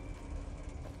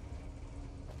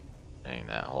 Dang,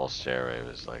 that whole stairway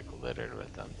was like littered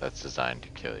with them. That's designed to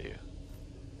kill you.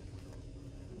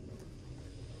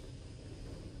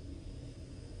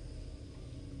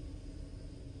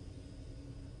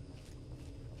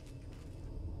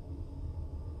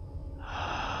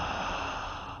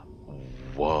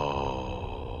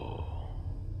 Whoa.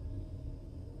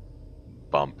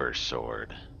 Bumper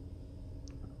sword.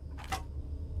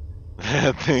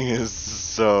 That thing is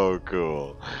so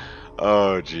cool.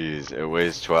 Oh jeez, it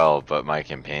weighs 12, but my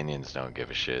companions don't give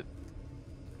a shit.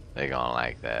 They gonna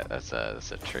like that. That's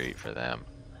a treat for them.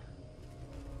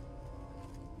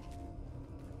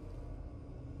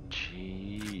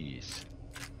 Jeez.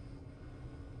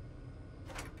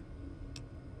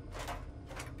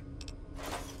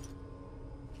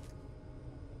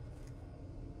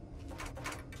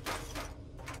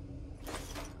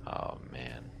 Oh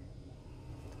man.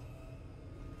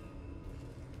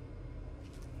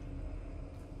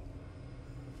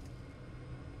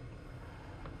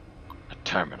 A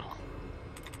terminal.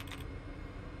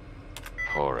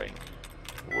 Pouring.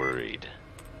 Worried.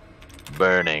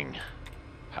 Burning.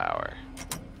 Power.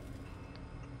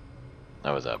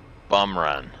 That was a bum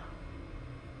run.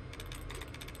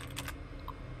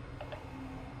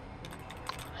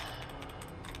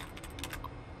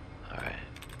 Alright.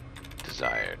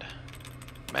 Desired.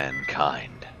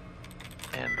 Mankind.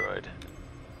 Android.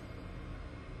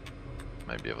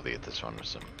 Might be able to get this one with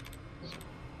some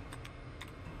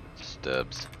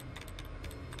stubs.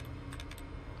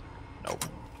 Nope.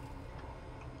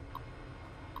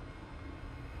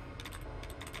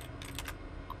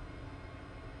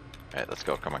 Alright, let's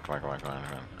go. Come on.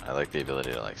 I like the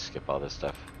ability to like skip all this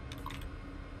stuff.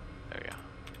 There we go.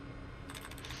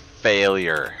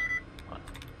 Failure.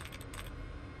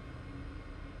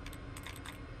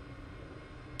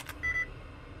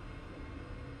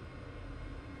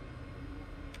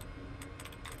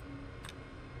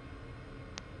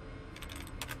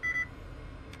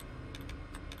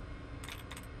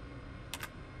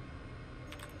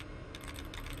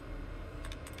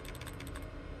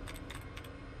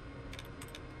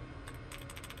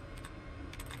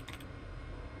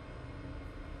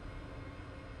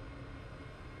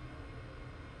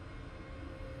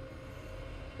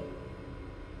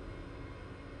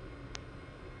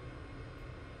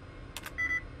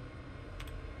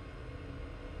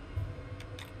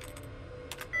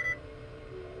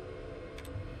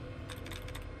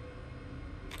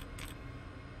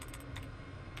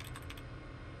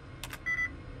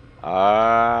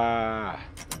 Ah.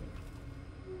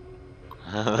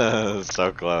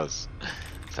 So close.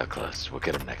 So close. We'll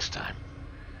get him next time.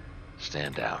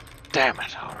 Stand down. Damn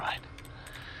it. Alright.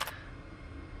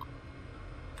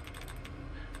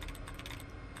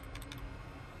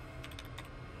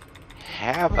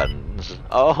 Heavens.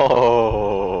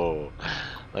 Oh.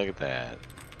 Look at that.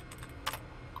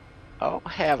 Oh,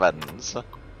 heavens.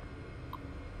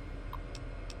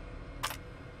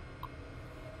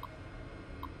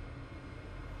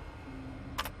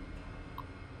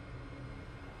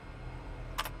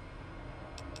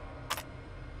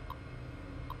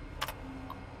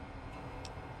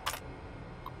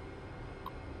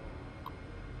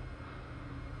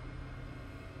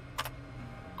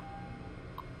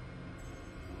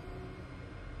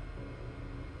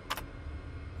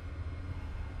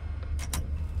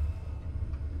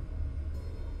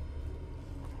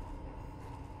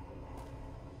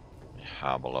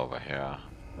 Hobble over here.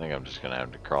 I think I'm just gonna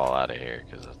have to crawl out of here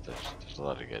because there's a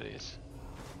lot of goodies.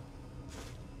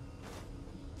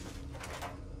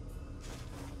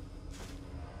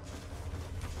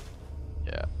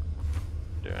 Yeah,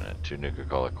 doing it. 2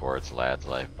 Nuka-Cola quartz, lad's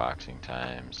life, boxing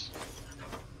times.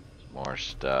 Some more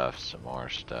stuff, some more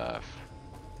stuff.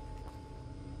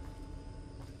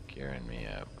 Gearing me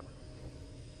up.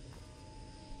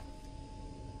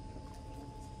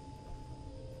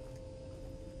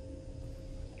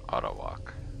 Auto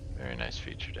walk. Very nice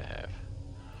feature to have.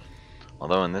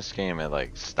 Although in this game it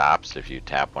like stops if you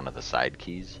tap one of the side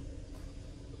keys.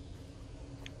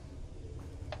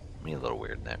 Me a little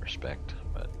weird in that respect,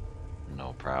 but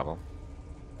no problem.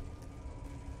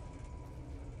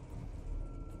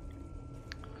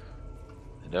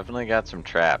 They definitely got some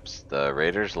traps. The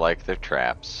raiders like their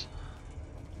traps.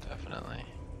 Definitely.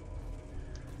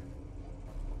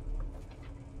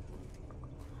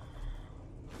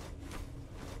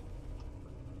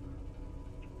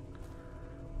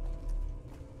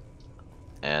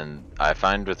 And I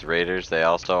find with raiders they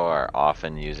also are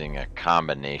often using a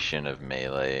combination of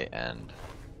melee and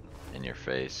in your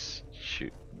face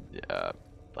shoot,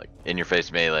 like in your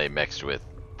face melee mixed with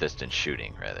distance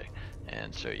shooting rather,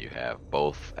 and so you have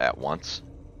both at once.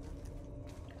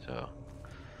 So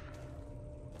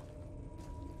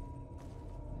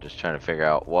I'm just trying to figure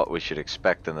out what we should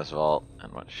expect in this vault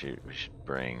and what we should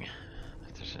bring.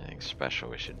 If there's anything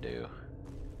special we should do.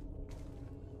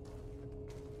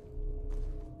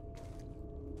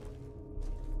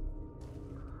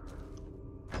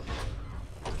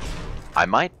 I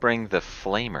might bring the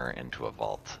flamer into a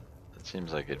vault. It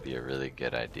seems like it'd be a really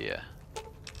good idea.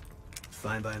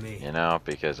 Fine by me. You know,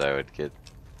 because I would get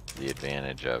the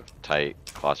advantage of tight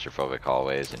claustrophobic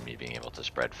hallways and me being able to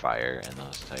spread fire in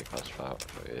those tight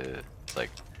claustrophobic. It's like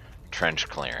trench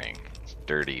clearing. It's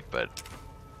dirty, but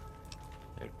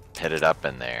they're pitted up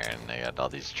in there and they got all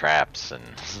these traps and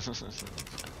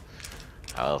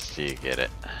how else do you get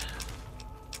it?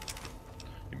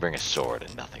 You bring a sword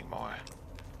and nothing more.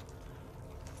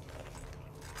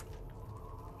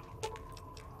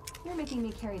 You're making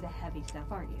me carry the heavy stuff,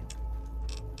 aren't you?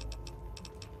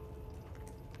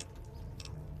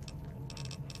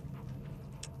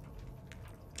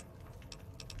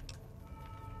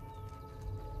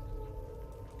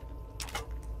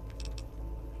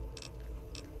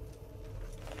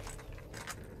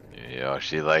 Yo,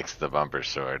 she likes the bumper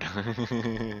sword. That's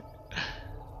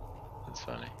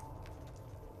funny.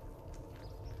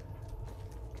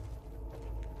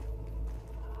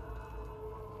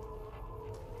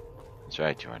 That's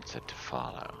right, you weren't set to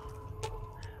follow.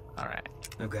 Alright.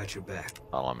 I've got your back.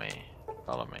 Follow me.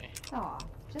 Follow me. Aw,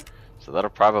 just So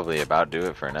that'll probably about do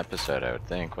it for an episode, I would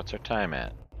think. What's our time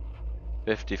at?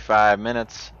 55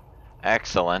 minutes.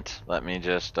 Excellent. Let me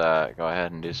just go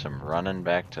ahead and do some running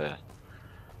back to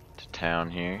town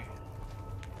here.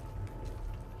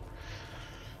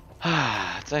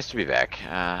 It's nice to be back.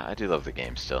 I do love the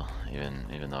game still,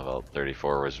 even though Vault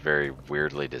 34 was very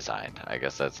weirdly designed. I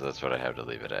guess that's what I have to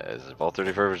leave it as. Vault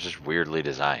 34 was just weirdly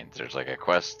designed. There's like a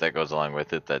quest that goes along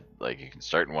with it that like you can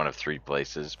start in one of 3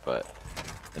 places,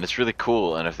 and it's really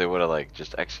cool. And if they would have like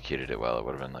just executed it well, it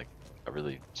would have been like a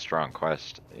really strong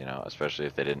quest, you know, especially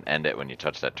if they didn't end it when you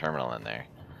touch that terminal in there.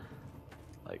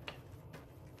 Like,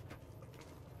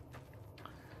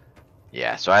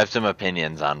 yeah, so I have some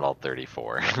opinions on Vault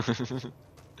 34.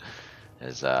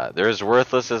 They're as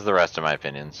worthless as the rest of my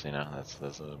opinions, you know.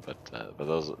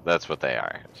 But that's what they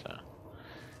are. So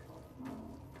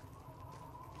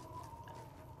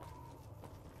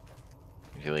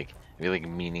if you like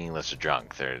meaningless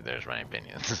drunk, there's my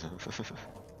opinions.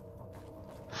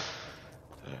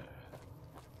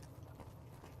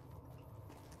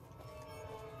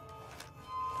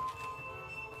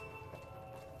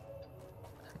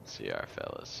 NCR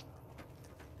fellas.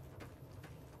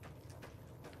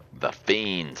 The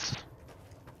Fiends.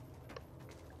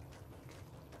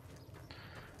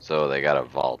 So they got a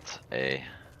vault, eh?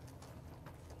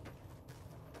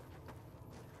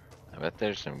 I bet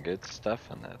there's some good stuff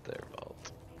in that there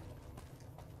vault.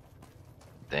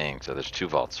 Dang, so there's 2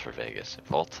 vaults for Vegas.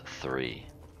 Vault 3.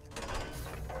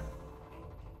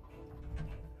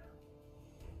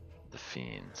 The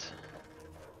Fiends.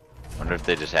 Wonder if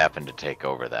they just happened to take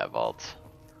over that vault.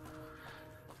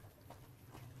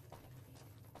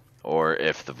 Or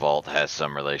if the vault has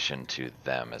some relation to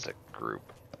them as a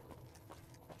group.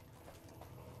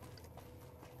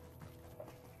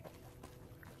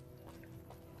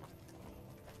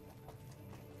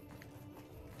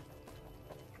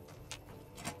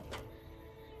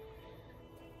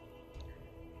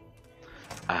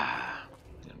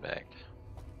 Getting back.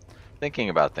 Thinking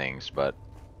about things, but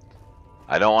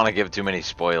I don't want to give too many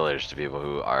spoilers to people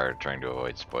who are trying to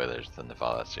avoid spoilers in the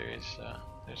Fallout series. So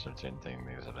there's some certain things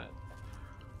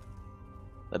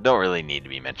that don't really need to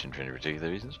be mentioned for any particular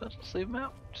reasons, but just leave them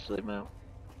out. Just leave them out.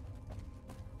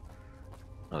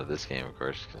 Oh, this game, of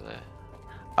course, because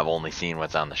I've only seen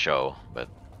what's on the show, but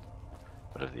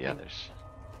what of the others?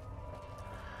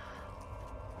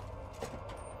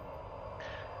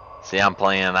 See, I'm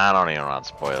playing, I don't even want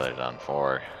spoilers on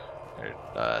 4.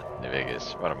 Or, New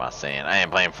Vegas. What am I saying? I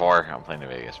ain't playing 4, I'm playing New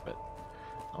Vegas, but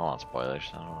I don't want spoilers.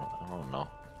 I don't know.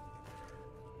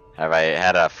 Have I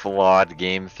had a flawed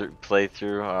game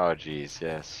playthrough? Oh, jeez,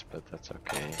 yes, but that's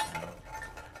okay.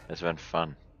 It's been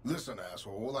fun. Listen,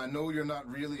 asshole, I know you're not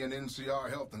really an NCR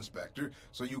health inspector,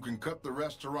 so you can cut the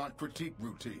restaurant critique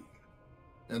routine.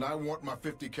 And I want my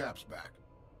 50 caps back.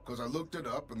 Because I looked it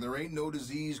up, and there ain't no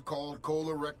disease called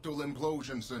colorectal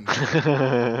implosion syndrome.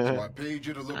 So I paid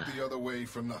you to look the other way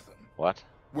for nothing. What?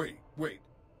 Wait,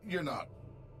 you're not...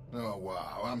 Oh,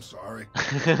 wow, I'm sorry.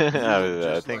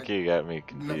 I think you got me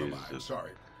confused. Never mind,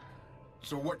 sorry.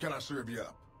 So what can I serve you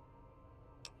up?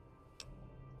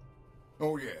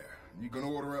 Oh, yeah, you can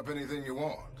order up anything you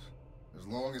want. As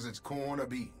long as it's corn or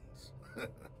beans.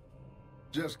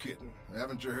 Just kidding.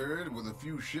 Haven't you heard? With a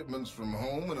few shipments from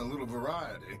home and a little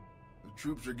variety, the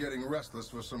troops are getting restless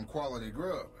for some quality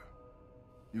grub.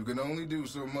 You can only do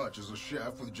so much as a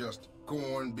chef with just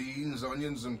corn, beans,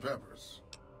 onions, and peppers.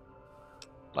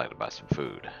 I'd like to buy some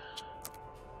food.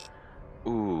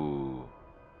 Ooh.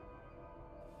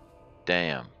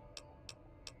 Damn.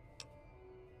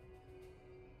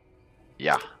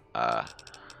 Yeah.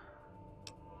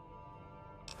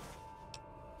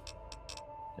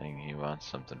 Dang, he wants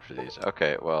something for these.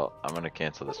 Okay, well, I'm gonna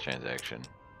cancel this transaction.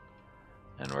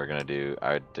 And we're gonna do...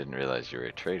 I didn't realize you were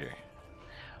a trader.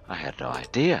 I had no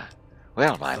idea.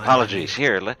 Well, my apologies.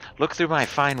 Here, look through my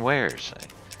fine wares.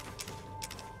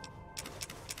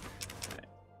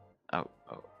 Oh.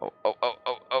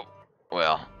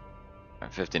 Well,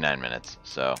 59 minutes,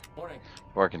 so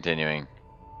before continuing,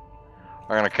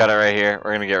 we're gonna cut it right here.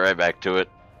 We're gonna get right back to it,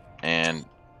 and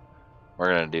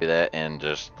we're gonna do that in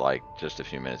just a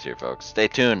few minutes here, folks. Stay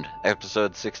tuned.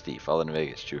 Episode 60, Fallout New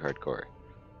Vegas, True Hardcore.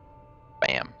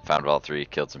 Bam, found Vault 3,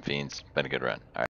 killed some fiends. Been a good run. All right.